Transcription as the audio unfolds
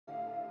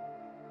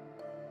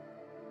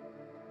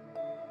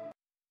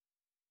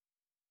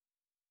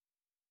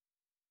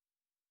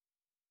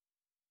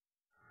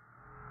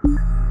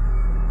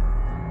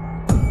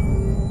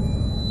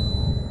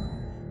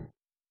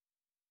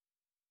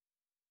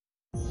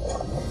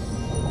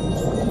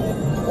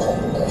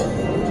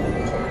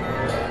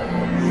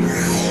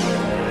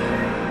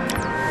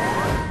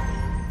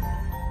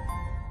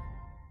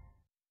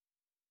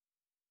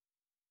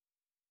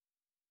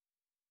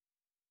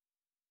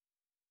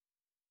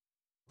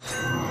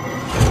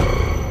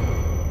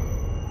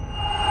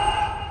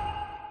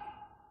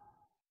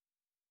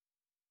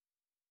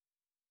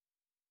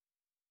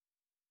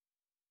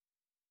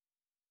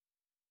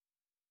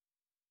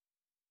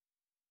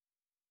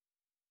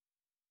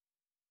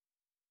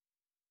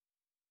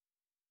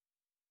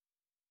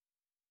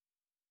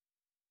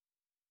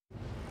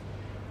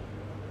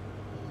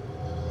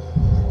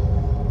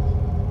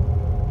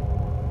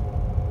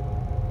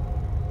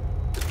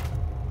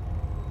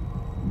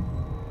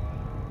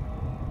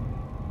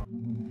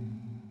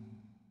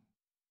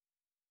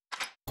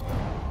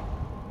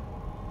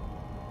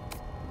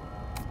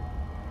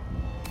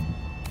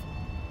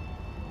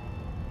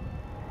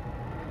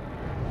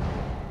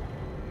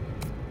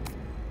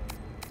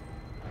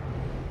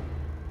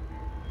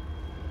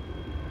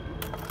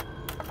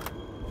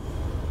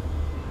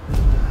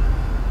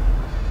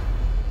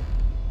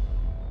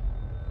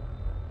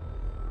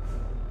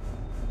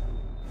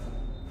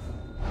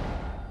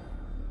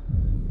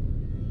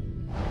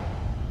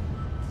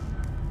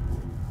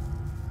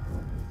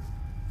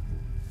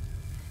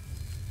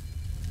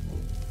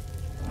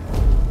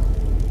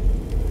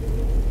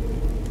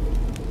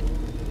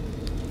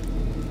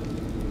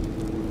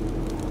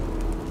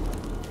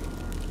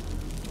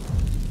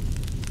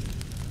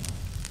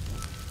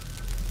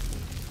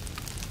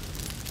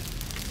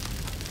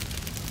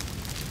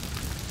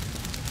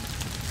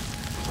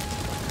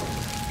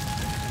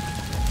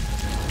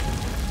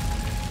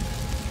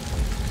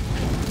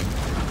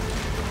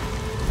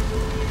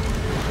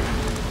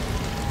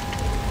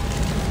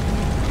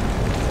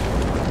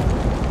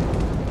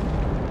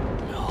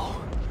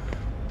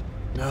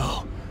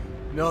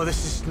No,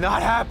 this is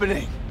not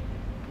happening!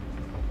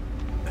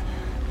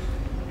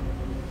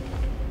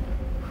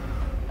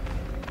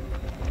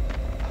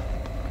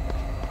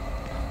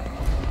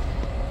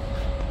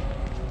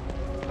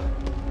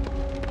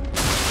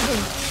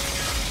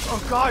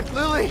 Oh God,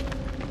 Lily!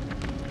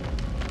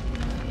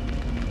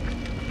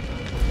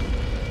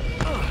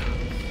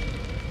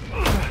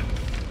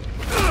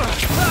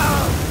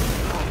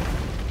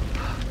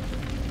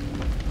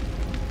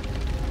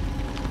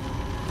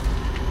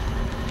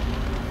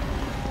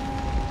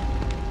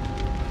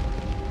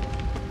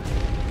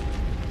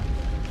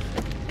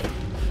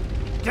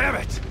 Damn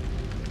it!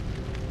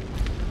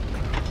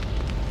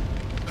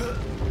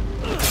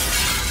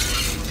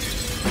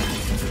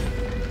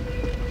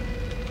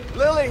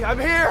 Lily, I'm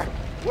here!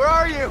 Where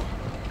are you?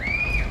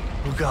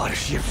 Oh God, is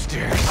she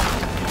upstairs?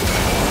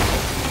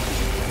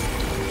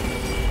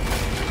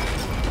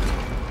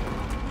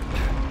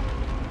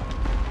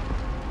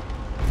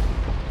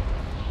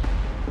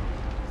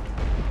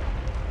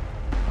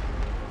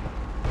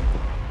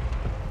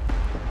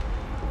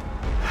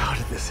 How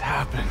did this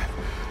happen?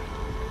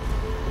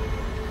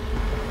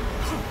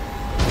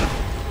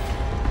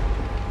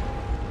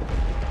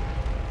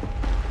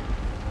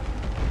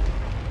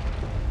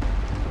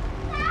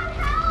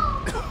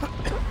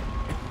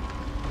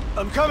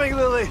 I'm coming,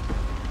 Lily!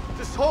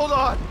 Just hold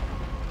on!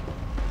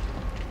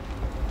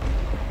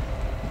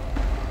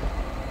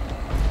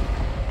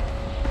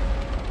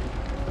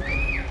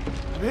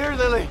 I'm here,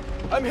 Lily!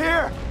 I'm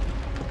here!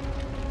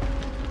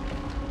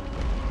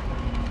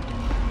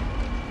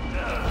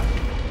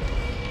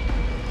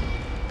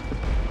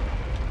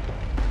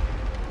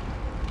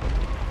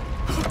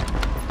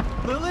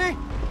 Lily?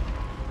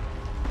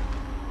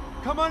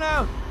 Come on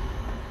out!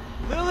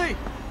 Lily!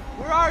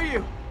 Where are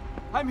you?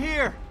 I'm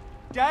here!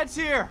 Dad's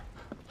here!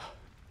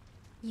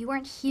 You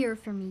weren't here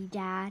for me,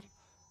 Dad.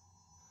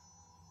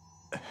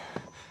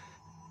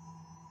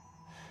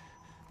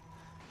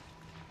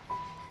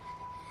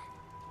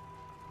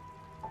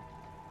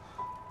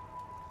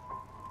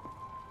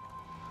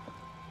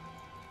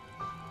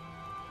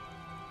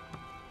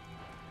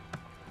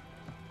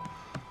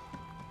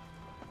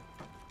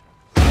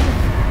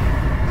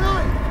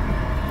 Lily!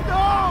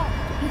 No!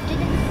 You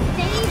didn't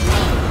save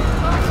me!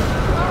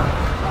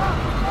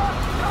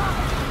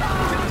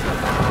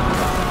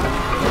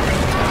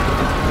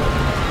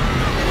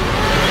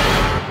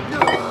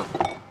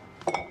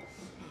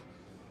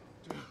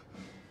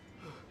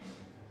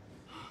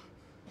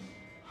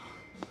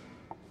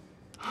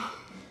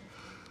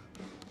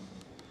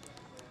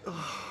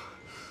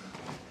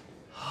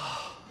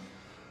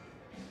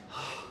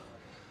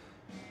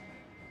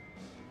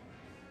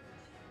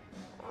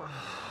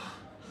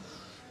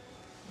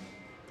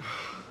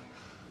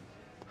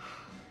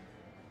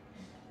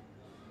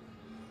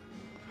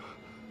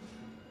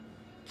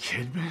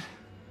 Kidman?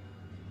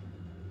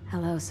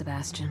 Hello,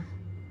 Sebastian.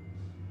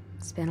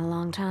 It's been a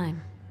long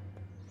time.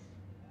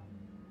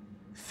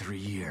 3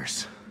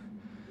 years.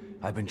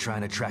 I've been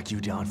trying to track you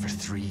down for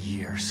 3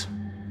 years.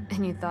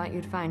 And you thought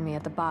you'd find me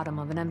at the bottom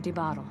of an empty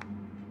bottle.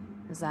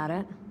 Is that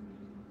it?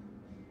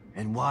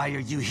 And why are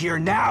you here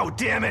now,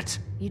 damn it?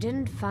 You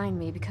didn't find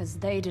me because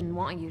they didn't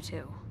want you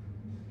to.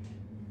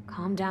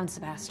 Calm down,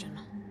 Sebastian.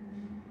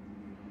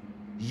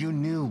 You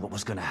knew what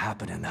was gonna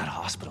happen in that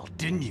hospital,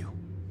 didn't you?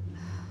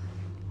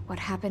 What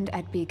happened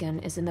at Beacon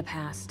is in the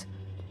past.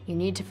 You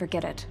need to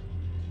forget it.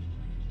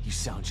 You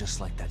sound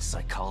just like that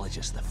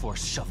psychologist the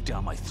Force shoved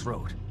down my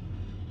throat.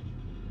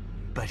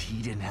 But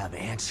he didn't have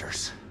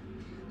answers.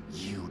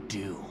 You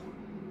do.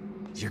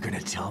 You're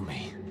gonna tell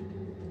me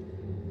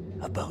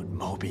about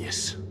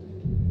Mobius.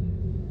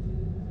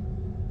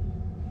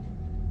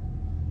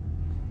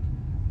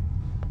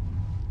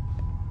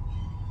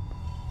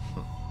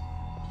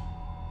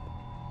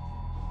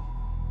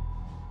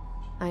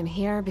 I'm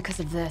here because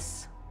of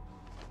this.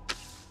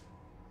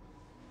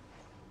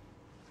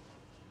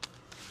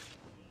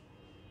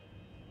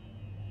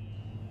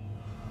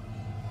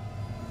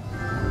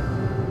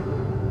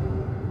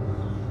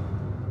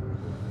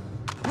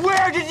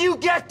 Where did you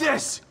get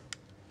this?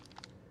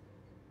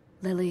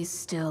 Lily's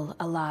still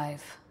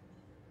alive.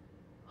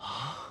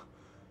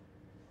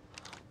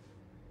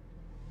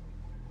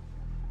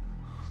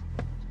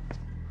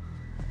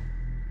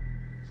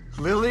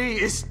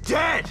 Lily is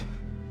dead!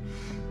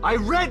 I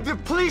read the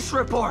police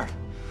report!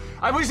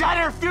 I was at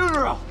her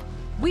funeral!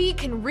 We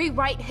can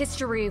rewrite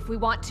history if we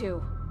want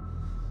to.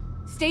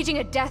 Staging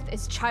a death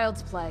is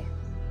child's play.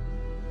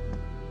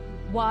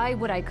 Why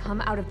would I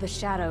come out of the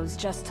shadows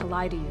just to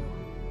lie to you?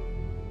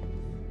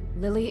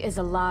 Lily is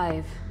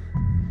alive,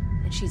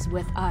 and she's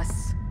with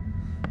us.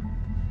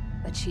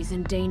 But she's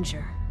in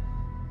danger.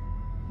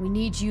 We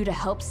need you to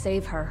help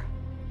save her.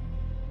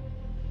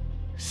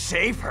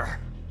 Save her?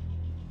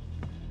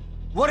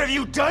 What have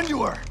you done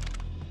to her?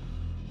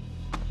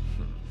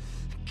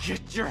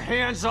 Get your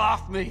hands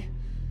off me!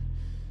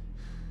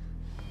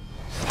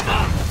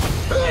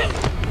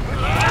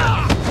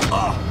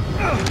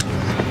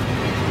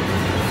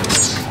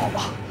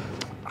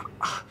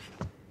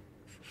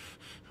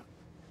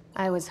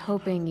 I was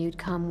hoping you'd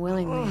come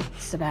willingly,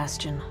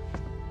 Sebastian.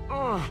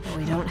 But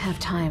we don't have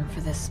time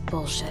for this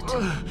bullshit.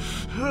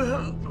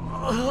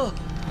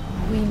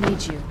 We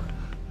need you.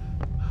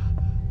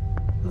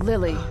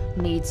 Lily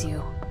needs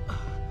you.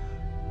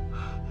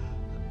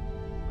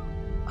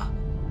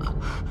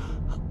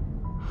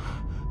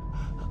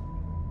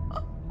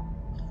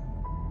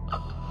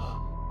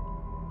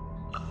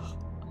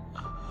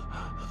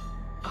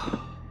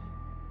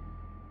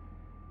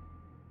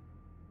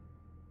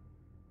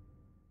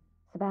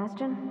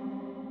 Sebastian?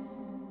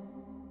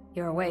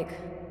 You're awake.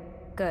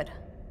 Good.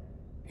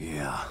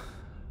 Yeah,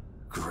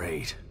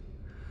 great.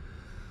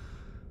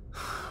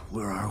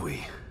 Where are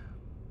we?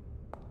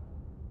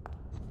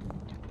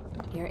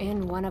 You're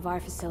in one of our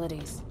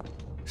facilities.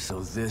 So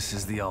this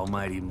is the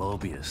almighty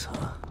Mobius,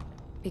 huh?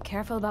 Be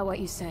careful about what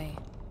you say.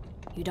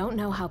 You don't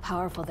know how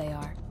powerful they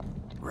are.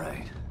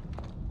 Right.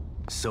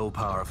 So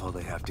powerful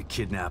they have to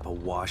kidnap a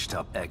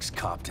washed-up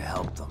ex-cop to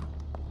help them.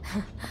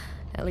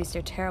 At least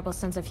your terrible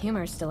sense of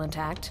humor is still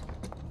intact.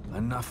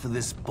 Enough of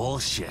this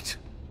bullshit.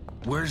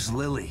 Where's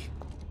Lily?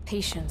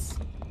 Patience.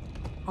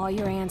 All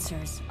your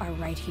answers are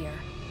right here.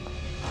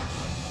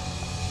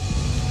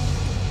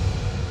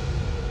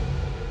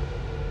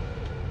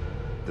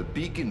 The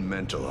Beacon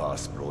Mental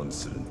Hospital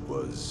incident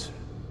was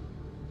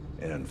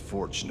an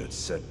unfortunate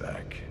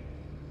setback.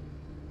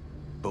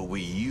 But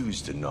we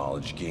used the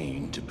knowledge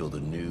gained to build a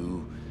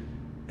new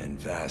and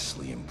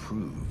vastly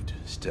improved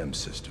STEM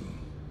system.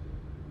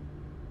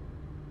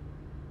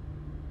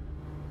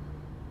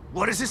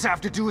 What does this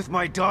have to do with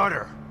my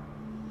daughter?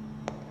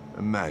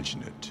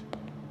 Imagine it.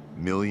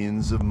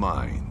 Millions of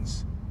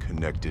minds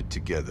connected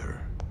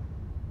together.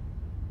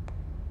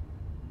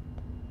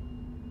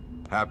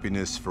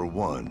 Happiness for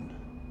one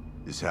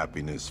is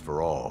happiness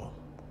for all.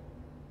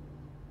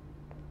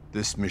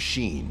 This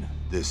machine,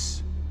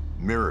 this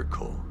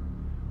miracle,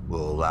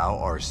 will allow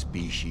our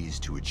species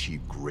to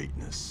achieve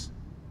greatness.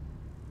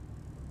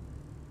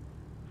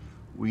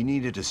 We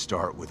needed to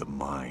start with a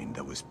mind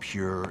that was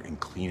pure and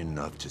clean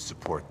enough to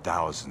support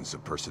thousands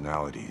of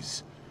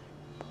personalities.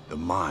 The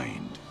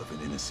mind of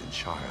an innocent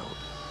child.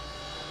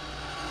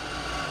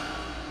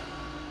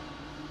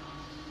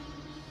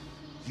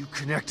 You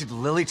connected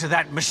Lily to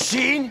that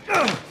machine?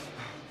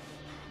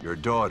 Your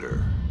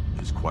daughter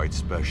is quite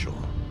special.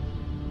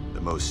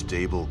 The most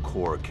stable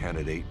core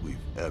candidate we've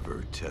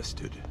ever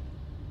tested.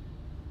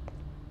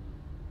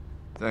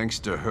 Thanks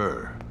to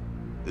her,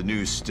 the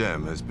new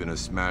STEM has been a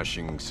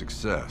smashing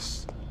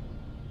success.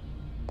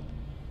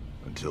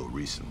 Until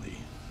recently.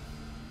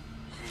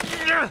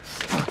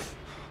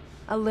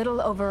 A little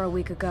over a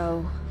week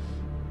ago,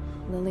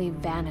 Lily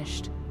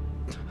vanished.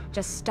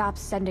 Just stopped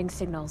sending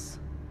signals.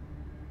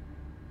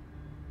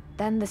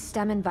 Then the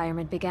STEM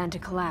environment began to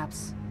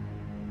collapse.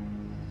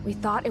 We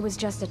thought it was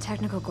just a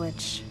technical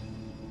glitch,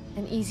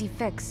 an easy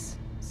fix,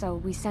 so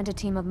we sent a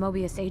team of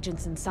Mobius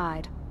agents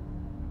inside.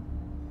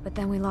 But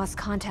then we lost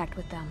contact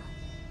with them,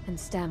 and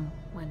STEM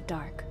went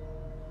dark.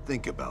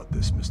 Think about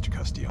this, Mr.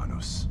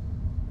 Castellanos.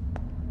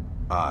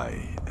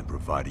 I am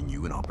providing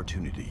you an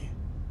opportunity.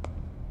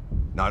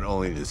 Not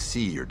only to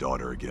see your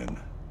daughter again,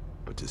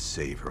 but to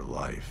save her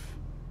life.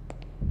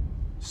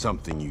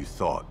 Something you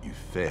thought you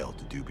failed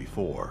to do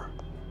before.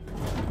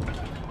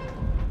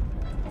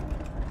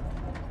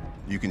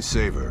 You can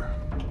save her,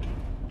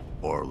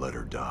 or let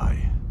her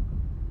die.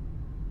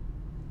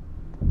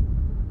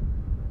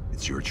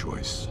 It's your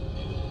choice.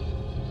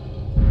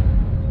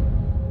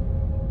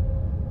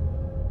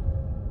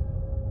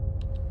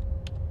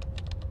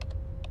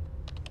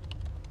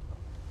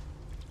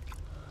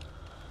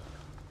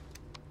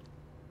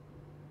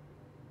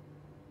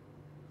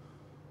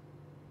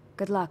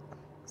 Good luck,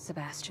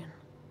 Sebastian.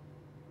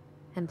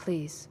 And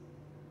please,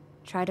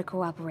 try to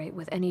cooperate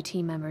with any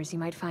team members you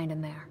might find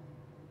in there.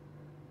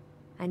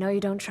 I know you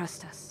don't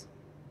trust us,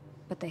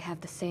 but they have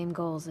the same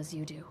goals as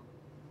you do.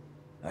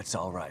 That's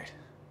all right.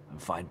 I'm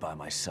fine by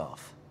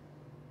myself.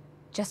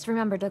 Just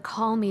remember to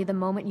call me the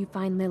moment you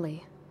find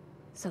Lily,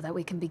 so that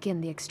we can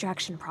begin the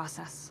extraction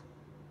process.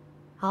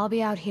 I'll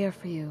be out here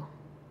for you.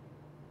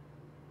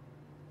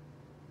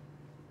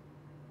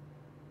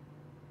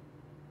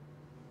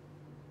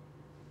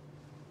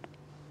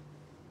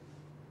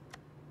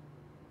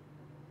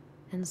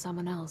 And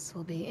someone else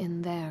will be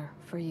in there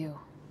for you.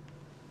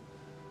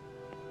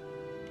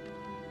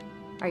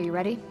 Are you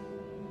ready?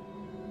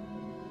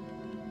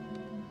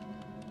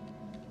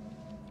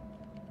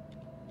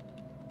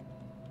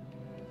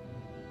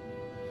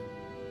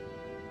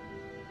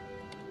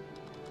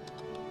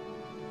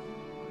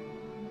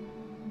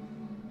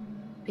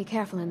 Be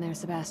careful in there,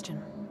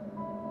 Sebastian.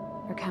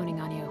 We're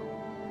counting on you.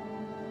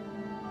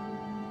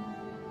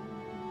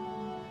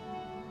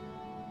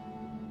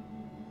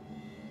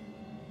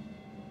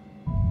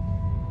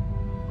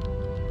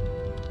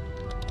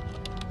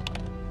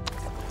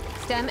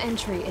 Stem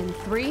entry in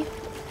 3,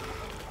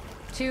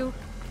 2,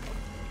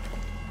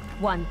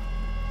 1.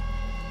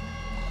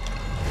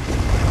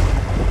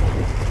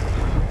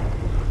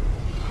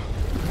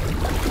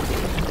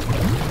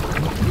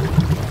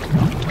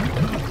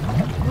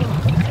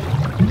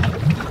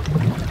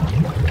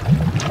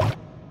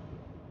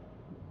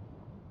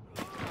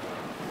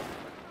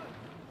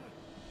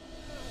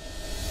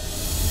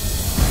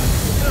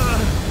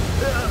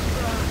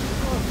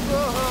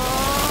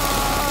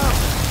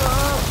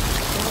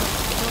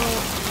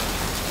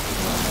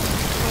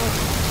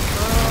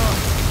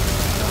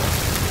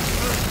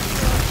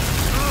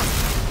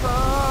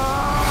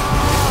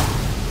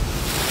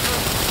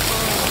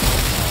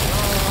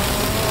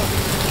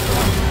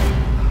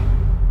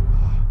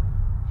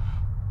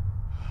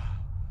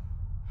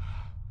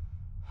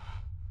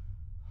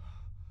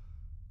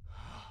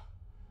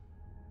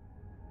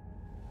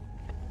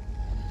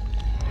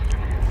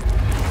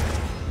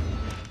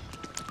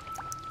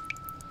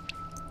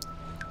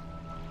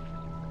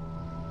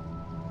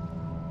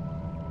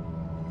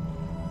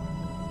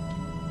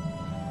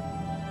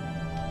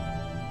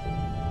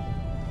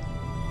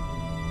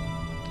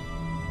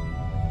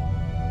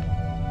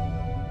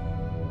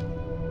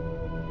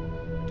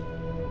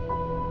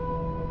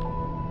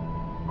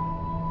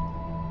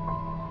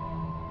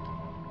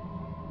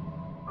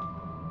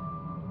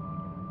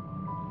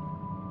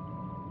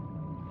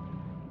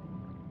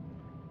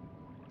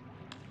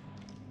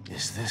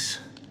 Is this...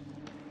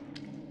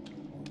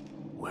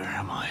 Where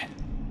am I?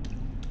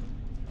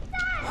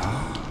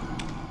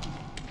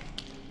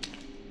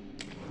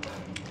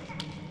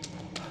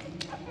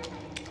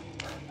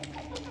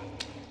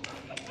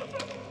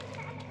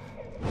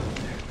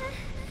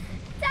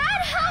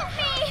 Dad, help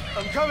me!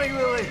 I'm coming,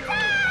 Lily!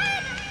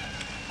 Dad!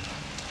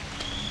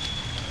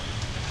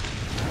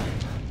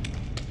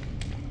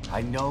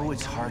 I know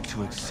it's hard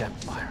to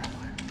accept, Myra.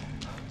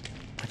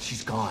 But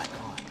she's gone.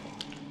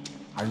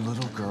 Our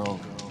little girl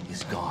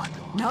is gone.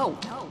 No.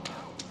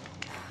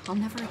 I'll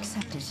never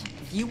accept it.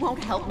 If you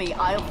won't help me,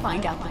 I'll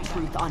find out the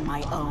truth on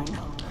my own.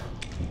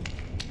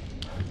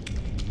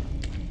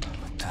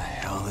 What the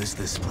hell is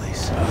this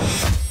place?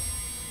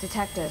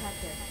 Detective,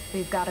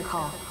 we've got a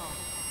call.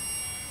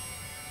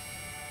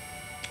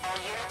 All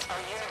units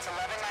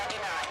 1199.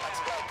 Let's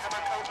go.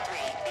 Cover code 3.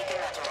 Beacon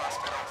Mental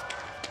Hospital.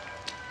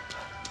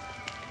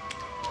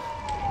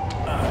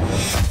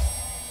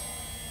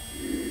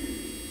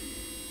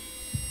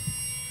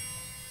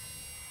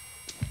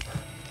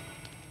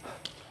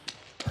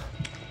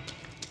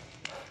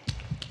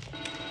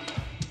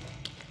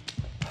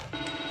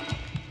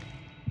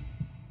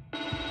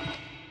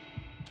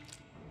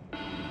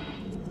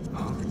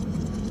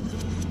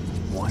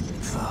 What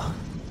the...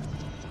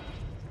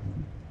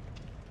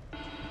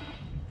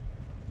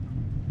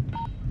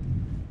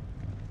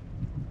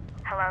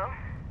 Hello?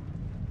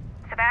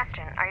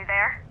 Sebastian, are you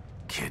there?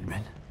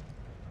 Kidman?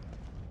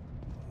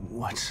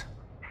 What's...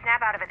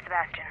 Snap out of it,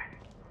 Sebastian.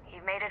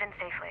 You've made it in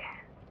safely.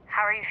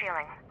 How are you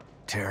feeling?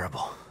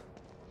 terrible.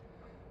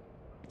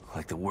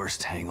 Like the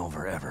worst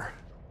hangover ever.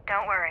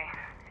 Don't worry.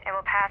 It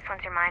will pass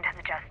once your mind has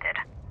adjusted.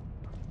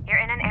 You're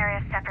in an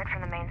area separate from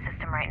the main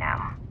system right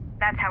now.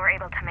 That's how we're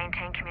able to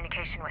maintain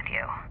communication with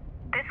you.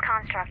 This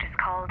construct is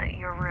called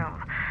your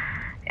room.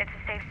 It's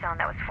a safe zone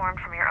that was formed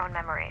from your own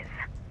memories.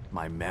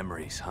 My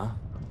memories, huh?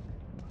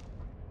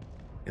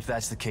 If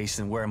that's the case,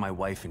 then where are my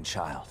wife and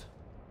child?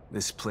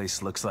 This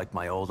place looks like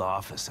my old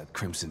office at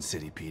Crimson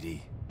City PD.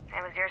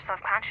 It was your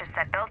subconscious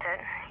that built it.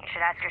 You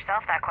should ask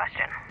yourself that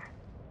question.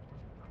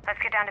 Let's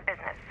get down to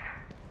business.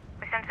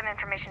 We sent some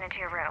information into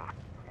your room.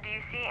 Do you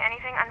see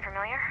anything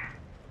unfamiliar?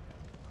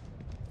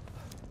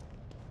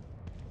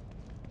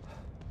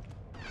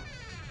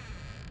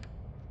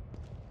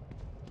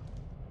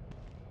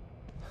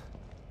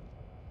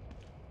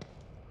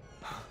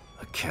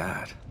 A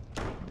cat?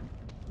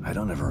 I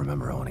don't ever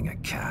remember owning a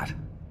cat.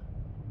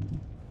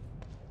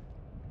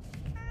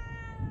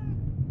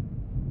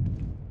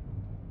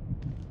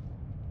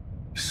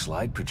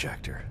 slide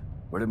projector.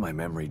 Where did my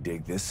memory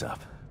dig this up?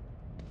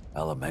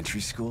 Elementary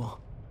school?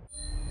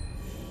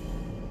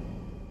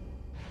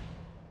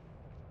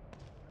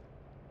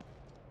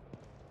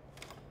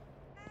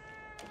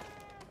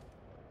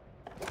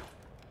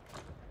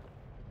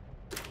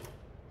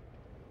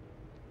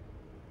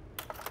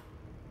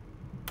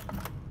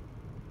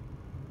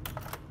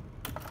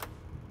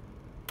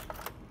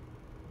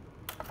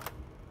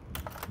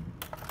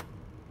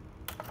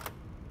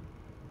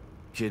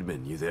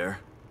 Kidman, you there?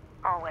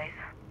 Always.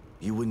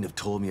 You wouldn't have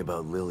told me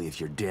about Lily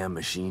if your damn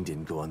machine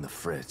didn't go on the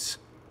fritz.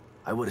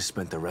 I would have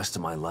spent the rest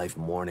of my life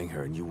mourning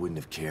her and you wouldn't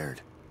have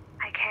cared.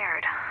 I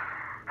cared,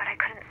 but I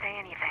couldn't say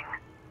anything.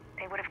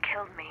 They would have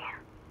killed me.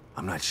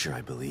 I'm not sure I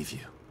believe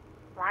you.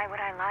 Why would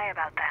I lie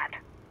about that?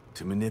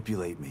 To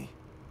manipulate me.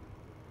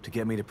 To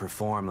get me to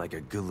perform like a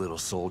good little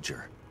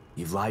soldier.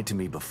 You've lied to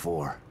me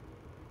before.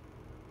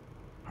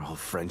 Our whole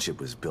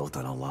friendship was built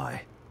on a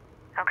lie.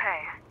 Okay,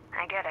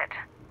 I get it.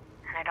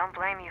 And I don't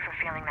blame you for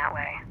feeling that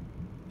way.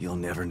 You'll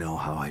never know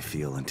how I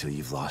feel until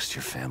you've lost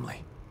your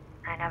family.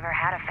 I never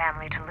had a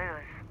family to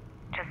lose.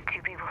 Just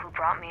two people who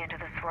brought me into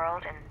this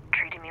world and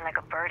treated me like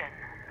a burden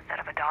instead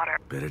of a daughter.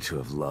 Better to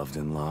have loved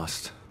and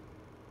lost?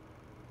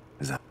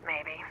 Is that...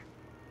 Maybe.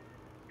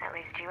 At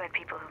least you had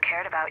people who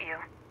cared about you.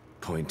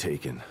 Point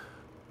taken.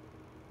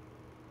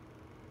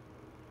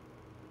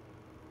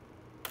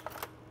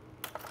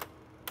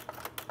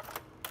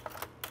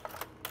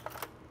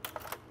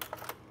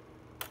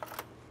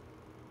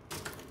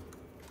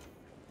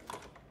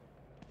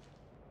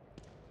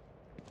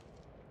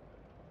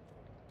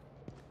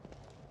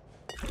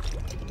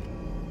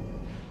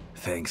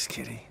 Thanks,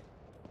 Kitty.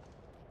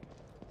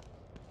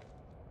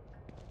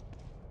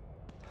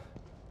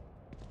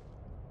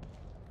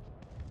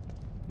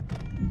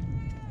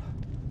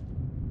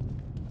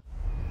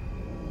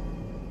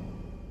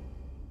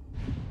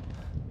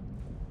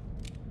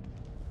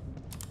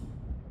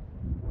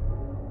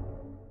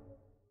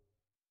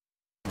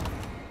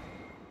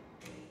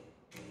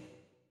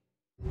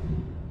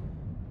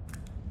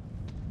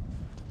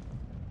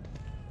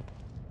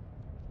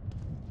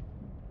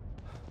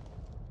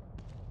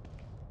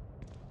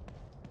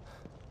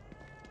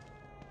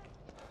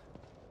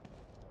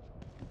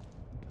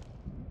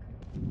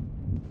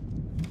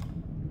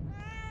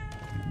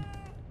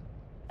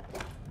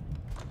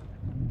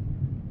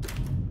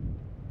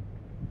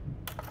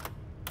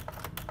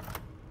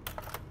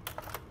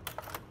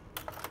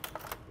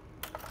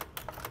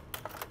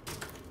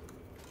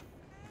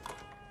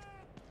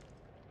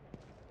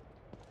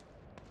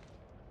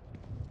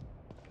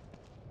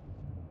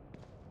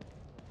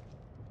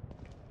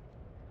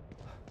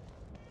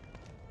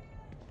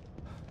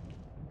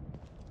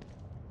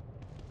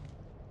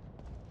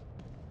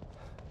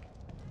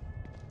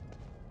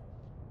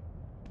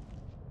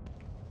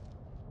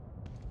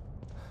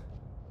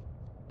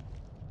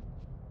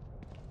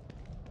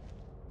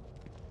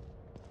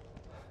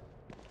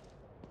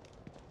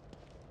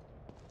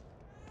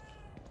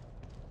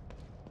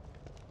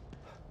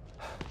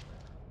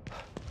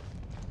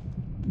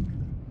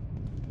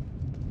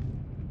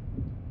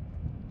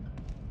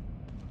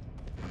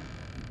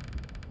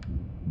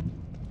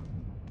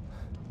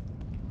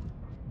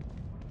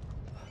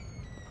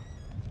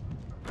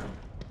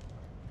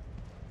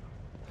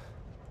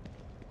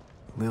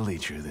 Lily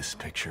drew this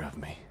picture of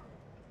me.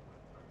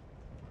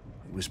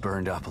 It was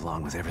burned up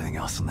along with everything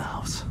else in the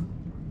house.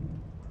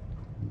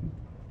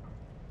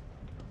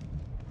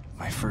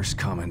 My first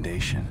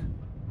commendation.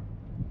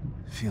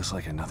 Feels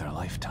like another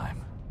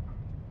lifetime.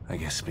 I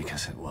guess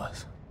because it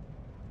was.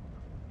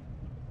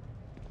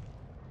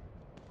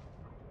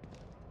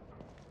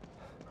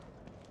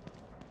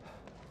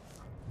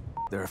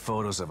 There are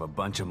photos of a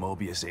bunch of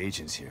Mobius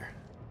agents here.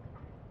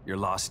 Your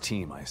lost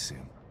team, I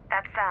assume.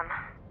 That's them.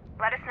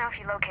 Let us know if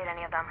you locate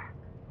any of them.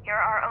 You're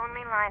our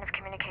only line of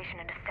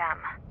communication into STEM.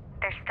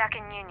 They're stuck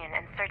in Union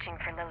and searching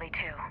for Lily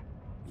too.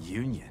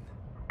 Union?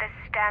 This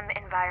STEM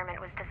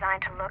environment was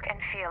designed to look and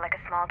feel like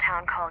a small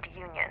town called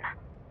Union.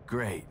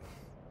 Great.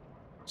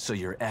 So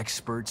your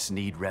experts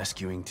need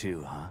rescuing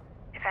too, huh?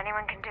 If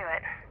anyone can do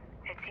it,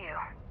 it's you.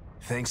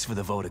 Thanks for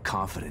the vote of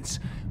confidence,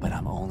 but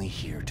I'm only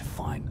here to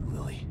find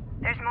Lily.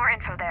 There's more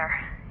info there.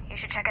 You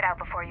should check it out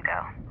before you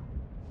go.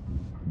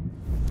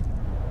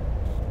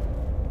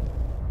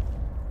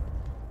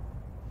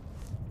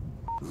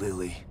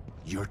 Lily,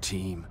 your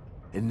team,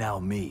 and now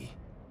me.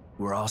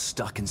 We're all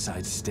stuck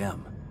inside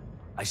STEM.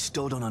 I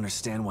still don't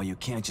understand why you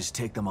can't just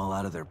take them all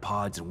out of their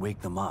pods and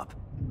wake them up.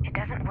 It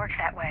doesn't work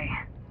that way.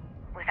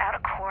 Without a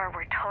core,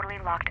 we're totally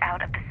locked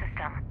out of the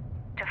system.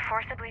 To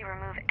forcibly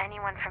remove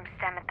anyone from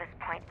STEM at this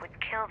point would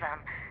kill them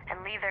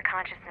and leave their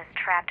consciousness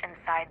trapped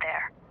inside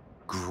there.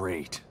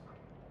 Great.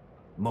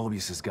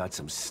 Mobius has got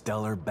some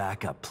stellar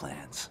backup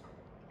plans.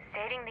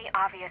 Stating the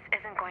obvious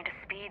isn't going to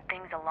speed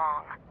things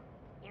along.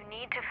 You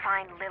need to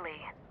find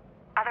Lily.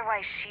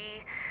 Otherwise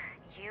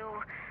she, you,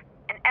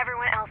 and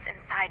everyone else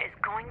inside is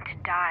going to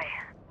die.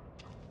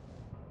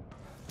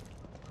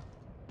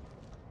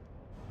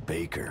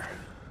 Baker.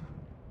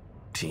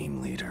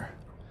 Team leader.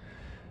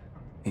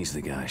 He's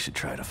the guy I should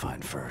try to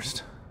find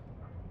first.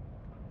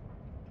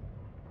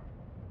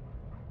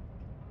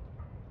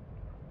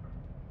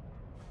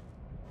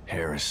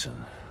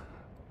 Harrison.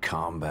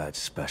 Combat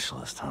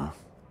specialist, huh?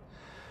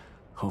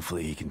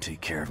 Hopefully he can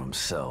take care of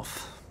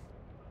himself.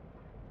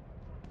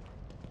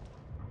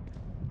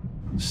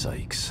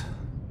 Sykes.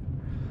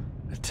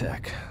 A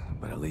tech,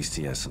 but at least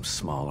he has some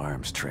small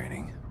arms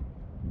training.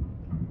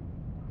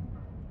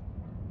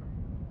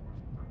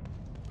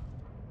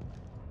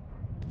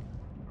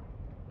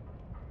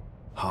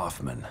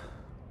 Hoffman.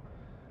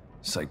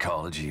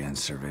 Psychology and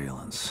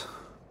surveillance.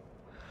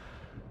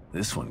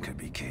 This one could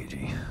be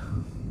cagey.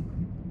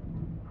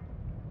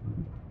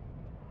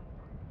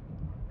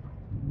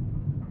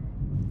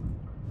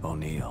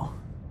 O'Neill.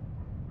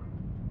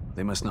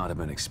 They must not have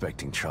been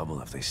expecting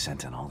trouble if they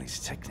sent in all these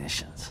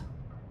technicians.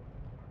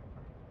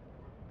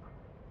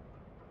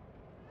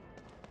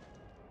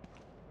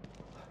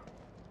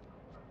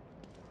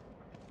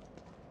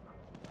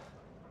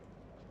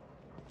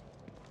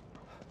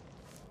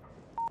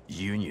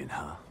 Union,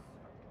 huh?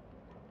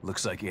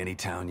 Looks like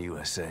Anytown,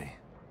 USA.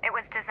 It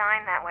was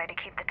designed that way to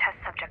keep the test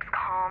subjects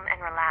calm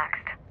and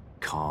relaxed.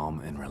 Calm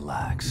and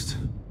relaxed.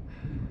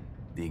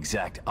 The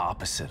exact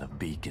opposite of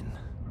Beacon.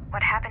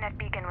 What happened at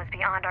Beacon was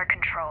beyond our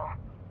control.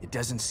 It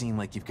doesn't seem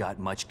like you've got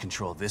much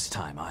control this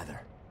time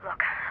either.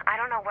 Look, I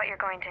don't know what you're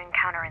going to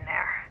encounter in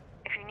there.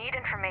 If you need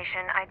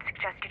information, I'd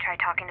suggest you try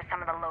talking to some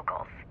of the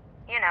locals.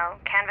 You know,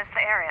 canvass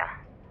the area.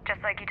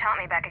 Just like you taught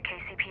me back at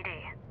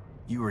KCPD.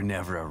 You were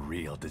never a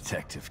real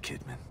detective,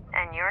 Kidman.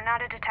 And you're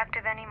not a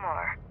detective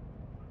anymore.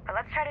 But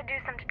let's try to do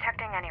some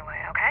detecting anyway,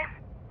 okay?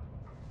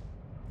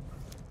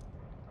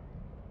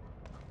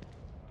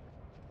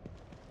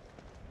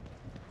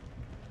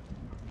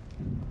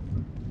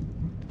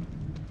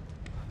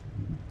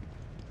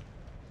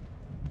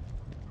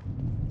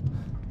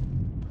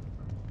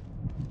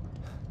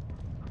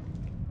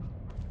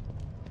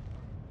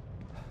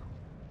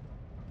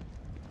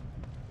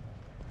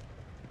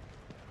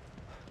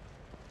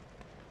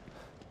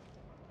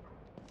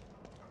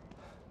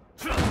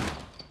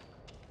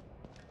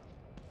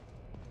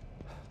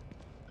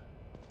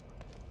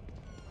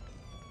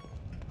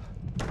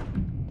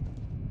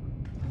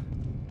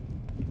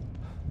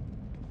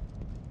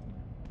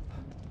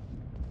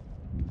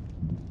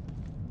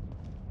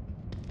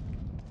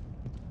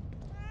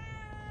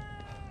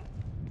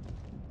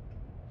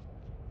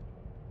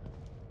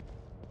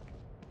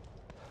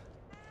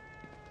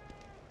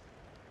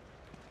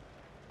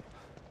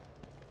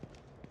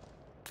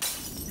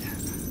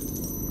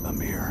 A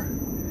mirror.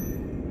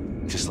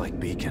 Just like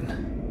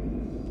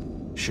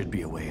Beacon. Should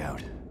be a way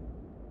out.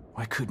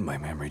 Why couldn't my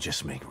memory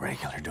just make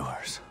regular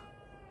doors?